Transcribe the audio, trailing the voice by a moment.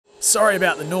Sorry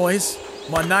about the noise.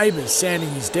 My neighbour's sanding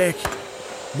his deck.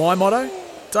 My motto?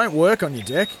 Don't work on your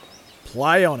deck.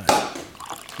 Play on it.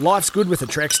 Life's good with a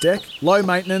Trex deck. Low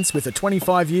maintenance with a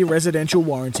 25-year residential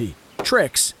warranty.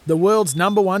 Trex, the world's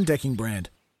 #1 decking brand.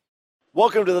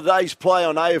 Welcome to the day's play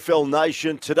on AFL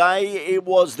Nation. Today it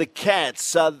was the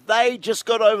Cats. They just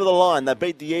got over the line. They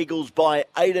beat the Eagles by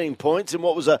 18 points in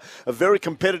what was a very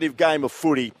competitive game of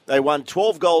footy. They won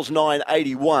 12 goals,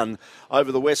 9-81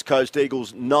 over the West Coast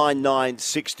Eagles,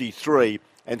 9-9-63.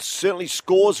 And certainly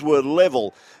scores were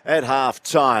level at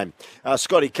half-time.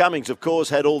 Scotty Cummings, of course,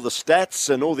 had all the stats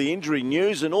and all the injury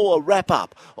news and all a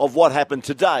wrap-up of what happened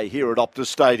today here at Optus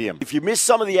Stadium. If you missed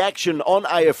some of the action on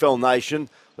AFL Nation,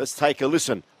 let's take a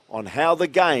listen on how the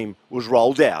game was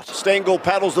rolled out. Stengel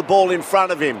paddles the ball in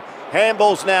front of him.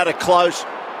 Handball's now to Close.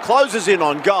 Closes in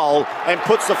on goal and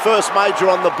puts the first major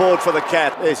on the board for the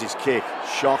Cat. There's his kick.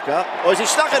 Shocker. Or has he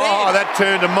stuck it in? Oh, that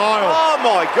turned a mile. Oh,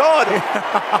 my God.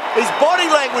 His body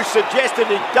language suggested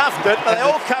he duffed it, but they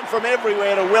all come from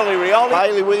everywhere to Willie Rioli.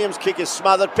 Bailey Williams' kick is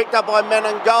smothered. Picked up by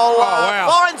Menangola.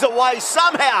 Wow. Finds a way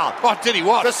somehow. Oh, did he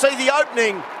what? To see the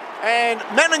opening. And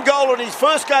Menangola, in his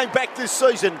first game back this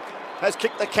season, has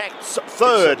kicked the Cats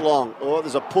third. Long. Oh,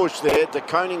 there's a push there. De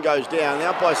Koning goes down. The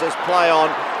umpire says play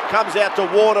on. Comes out to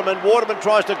Waterman. Waterman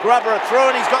tries to grubber it through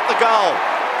and he's got the goal.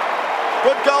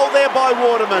 Good goal there by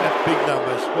Waterman. Yeah, big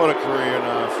numbers. What a career and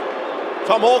a half.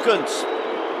 Tom Hawkins.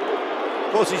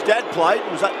 Of course, his dad played.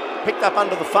 Was picked up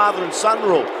under the father and son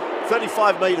rule.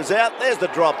 35 metres out. There's the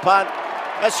drop punt.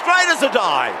 As straight as a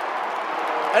die.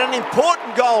 And an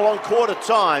important goal on quarter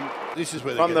time. This is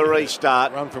where from the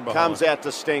restart. Run from behind. Comes out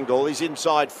to Stengel. He's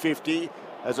inside 50.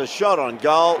 Has a shot on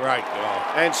goal. Great goal.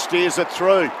 And steers it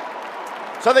through.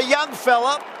 So the young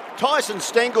fella, Tyson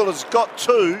Stengel, has got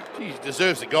two. He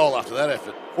deserves a goal after that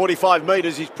effort. 45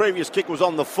 metres. His previous kick was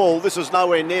on the full. This is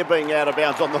nowhere near being out of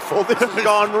bounds on the full. This has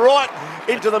gone right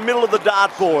into the middle of the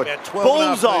dartboard. About 12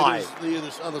 Bullseye.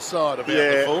 Metres the other side about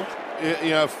the full.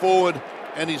 You know, forward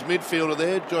and his midfielder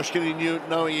there, Josh Kennedy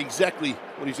knowing exactly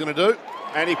what he's going to do.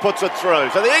 And he puts it through.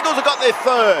 So the Eagles have got their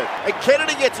third. And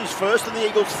Kennedy gets his first and the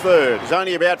Eagles third. He's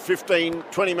only about 15,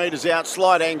 20 metres out.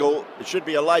 Slight angle. It should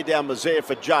be a lay-down misère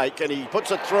for Jake. And he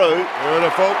puts it through.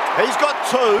 Beautiful. He's got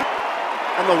two.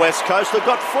 And the West Coast have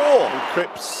got four. And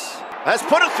Cripps has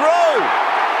put it through.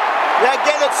 Now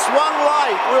again, it swung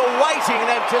late. We were waiting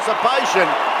in anticipation.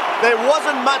 There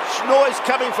wasn't much noise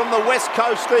coming from the West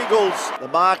Coast Eagles. The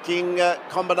marking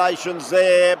combinations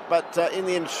there, but in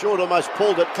the end, Short almost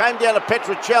pulled it. Came down to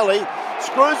Petruccelli,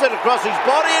 screws it across his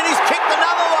body, and he's kicked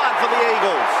another one for the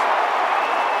Eagles.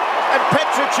 And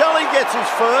Petruccelli gets his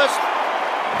first.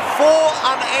 4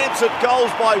 unanswered goals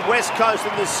by West Coast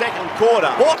in this second quarter.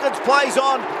 Hawkins plays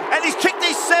on, and he's kicked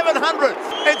his 700th.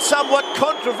 In somewhat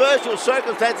controversial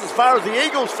circumstances as far as the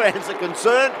Eagles fans are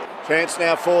concerned. Chance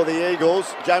now for the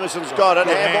Eagles. Jamison's got it.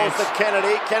 Handballs to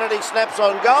Kennedy. Kennedy snaps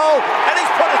on goal, and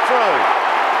he's put it through.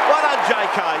 Well done,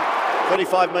 JK.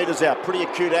 35 metres out. Pretty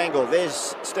acute angle.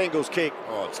 There's Stengel's kick.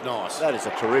 Oh, it's nice. That is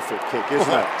a terrific kick,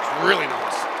 isn't it? It's really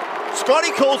nice.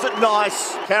 Scotty calls it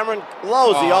nice. Cameron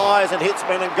lowers the eyes and hits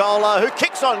Menangola, who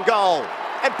kicks on goal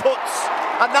and puts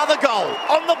another goal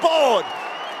on the board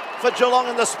for Geelong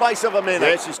in the space of a minute.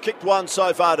 Yes, he's kicked one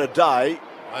so far today.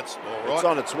 That's all right. It's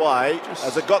on its way.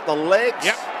 Has it got the legs?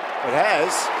 Yep. It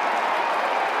has.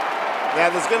 Now,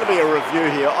 there's going to be a review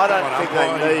here. I don't think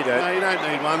they need it. No, you don't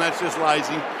need one. That's just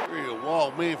lazy. Real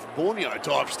wild man from Borneo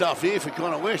type stuff here for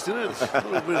Connor West, isn't it? A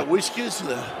little bit of whiskers,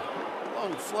 the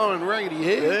long flowing raggedy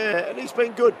hair. Yeah, and he's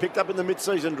been good. Picked up in the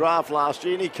mid-season draft last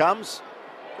year, and he comes.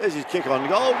 There's his kick on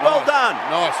goal. Well done.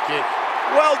 Nice kick.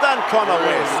 Well done, Connor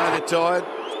West. I know they're tired.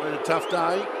 It's been a tough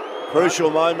day. Crucial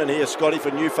moment here, Scotty,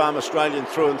 for New Farm Australian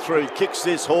through and through. He kicks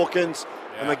this, Hawkins,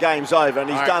 and the game's over, and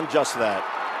he's done just that.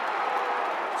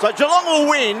 So Geelong will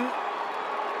win,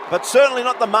 but certainly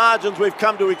not the margins we've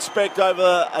come to expect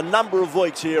over a number of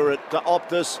weeks here at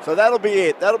Optus. So that'll be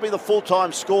it. That'll be the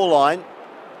full-time scoreline.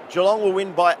 Geelong will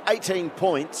win by 18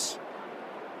 points.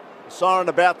 Siren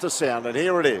about to sound, and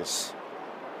here it is.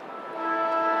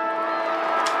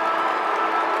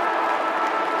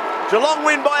 Geelong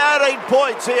win by 18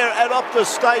 points here at Optus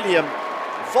Stadium.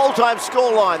 Full-time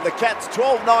scoreline, the Cats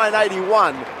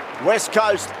 12-9-81, West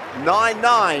Coast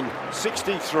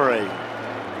 9-9-63.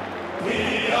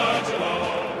 We are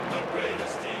Geelong, the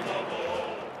greatest team of all.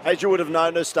 As you would have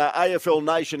noticed, our AFL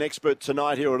Nation expert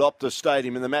tonight here at Optus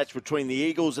Stadium in the match between the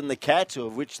Eagles and the Cats,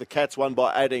 of which the Cats won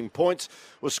by 18 points,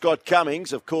 was Scott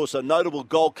Cummings, of course a notable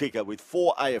goal kicker with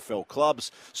 4 AFL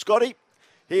clubs. Scotty,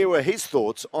 here were his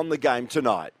thoughts on the game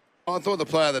tonight. I thought the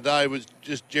player of the day was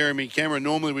just Jeremy Cameron.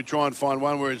 Normally we try and find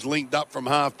one where it's linked up from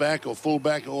half-back or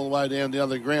full-back all the way down the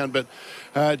other ground. But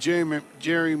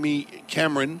Jeremy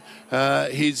Cameron,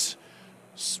 his,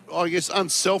 I guess,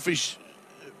 unselfish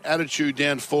attitude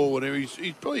down forward.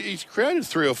 He's created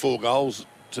 3 or 4 goals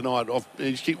tonight.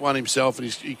 He's kicked one himself and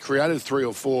he created 3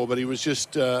 or 4, but he was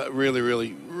just really,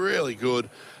 really, really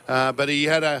good. But he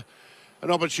had an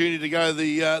opportunity to go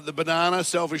the banana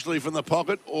selfishly from the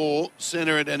pocket or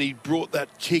centre it, and he brought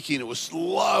that kick in. It was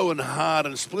slow and hard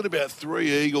and split about 3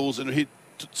 eagles and hit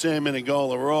Sam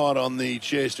Menegola right on the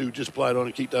chest, who just played on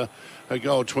and kicked a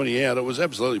goal 20 out. It was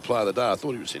absolutely player of the day. I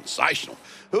thought he was sensational.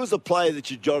 Who was the player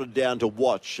that you jotted down to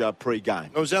watch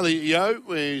pre-game? It was Ali Yeo.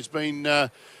 He's been...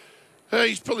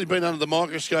 he's probably been under the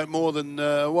microscope more than,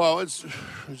 as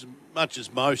much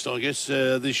as most, I guess,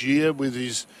 this year with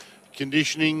his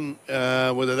conditioning,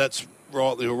 whether that's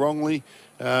rightly or wrongly,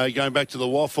 going back to the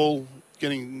waffle,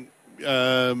 getting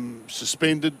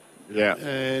suspended,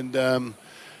 and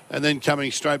then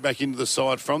coming straight back into the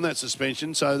side from that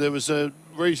suspension. So there was a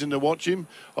reason to watch him.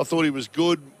 I thought he was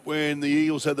good when the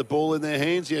Eagles had the ball in their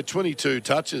hands. He had 22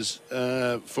 touches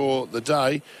for the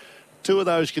day. 2 of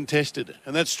those contested,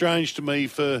 and that's strange to me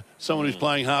for someone who's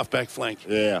playing half-back flank.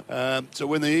 So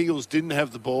when the Eagles didn't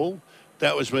have the ball,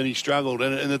 that was when he struggled.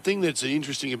 And the thing that's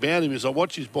interesting about him is I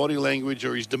watch his body language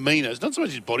or his demeanour. It's not so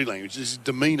much his body language, it's his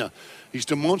demeanour. He's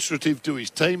demonstrative to his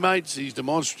teammates, he's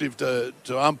demonstrative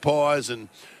to umpires, and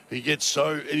he gets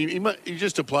so... He's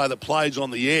just a player that plays on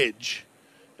the edge,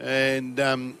 and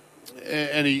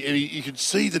you can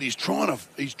see that he's trying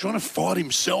to fight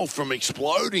himself from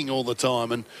exploding all the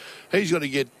time, and he's got to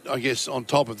get, I guess, on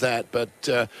top of that.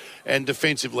 But and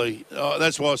defensively,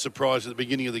 that's why I was surprised at the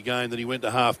beginning of the game that he went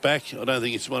to half-back. I don't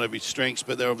think it's one of his strengths,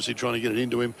 but they're obviously trying to get it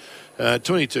into him.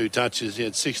 22 touches, he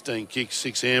had 16 kicks,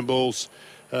 6 handballs,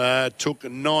 took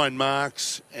 9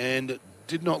 marks, and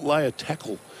did not lay a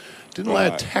tackle.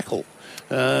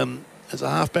 As a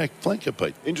half-back flanker,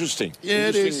 Pete. Interesting. Yeah,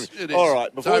 Interesting. It is. All right.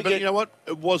 But you know what?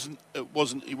 He wasn't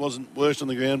worse on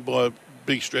the ground by a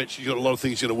big stretch. He's got a lot of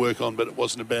things he's got to work on, but it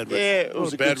wasn't a bad it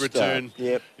was a bad good return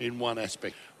in one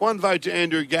aspect. One vote to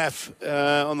Andrew Gaff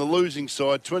on the losing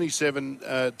side. 27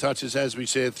 touches, as we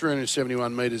said,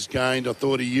 371 metres gained. I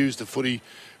thought he used the footy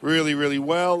really, really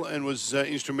well and was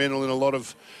instrumental in a lot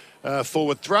of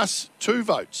forward thrusts. 2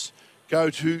 votes go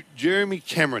to Jeremy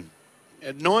Cameron.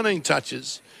 At 19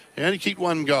 touches, he only kicked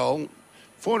 1 goal,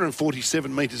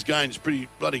 447 metres gained is pretty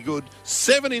bloody good.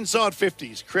 7 inside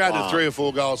 50s, created 3 or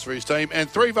 4 goals for his team. And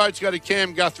 3 votes go to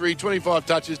Cam Guthrie, 25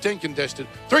 touches, 10 contested,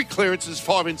 3 clearances,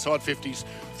 5 inside 50s,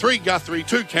 3 Guthrie,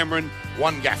 2 Cameron,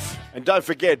 1 Gaff. And don't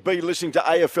forget, be listening to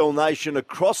AFL Nation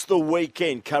across the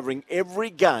weekend, covering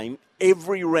every game,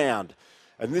 every round.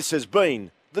 And this has been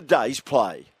the day's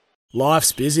play.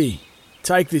 Life's busy.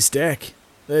 Take this deck.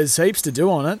 There's heaps to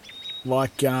do on it,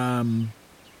 like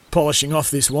polishing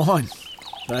off this wine.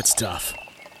 That's tough.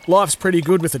 Life's pretty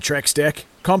good with a Trex deck.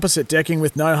 Composite decking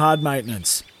with no hard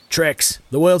maintenance. Trex,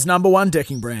 the world's #1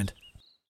 decking brand.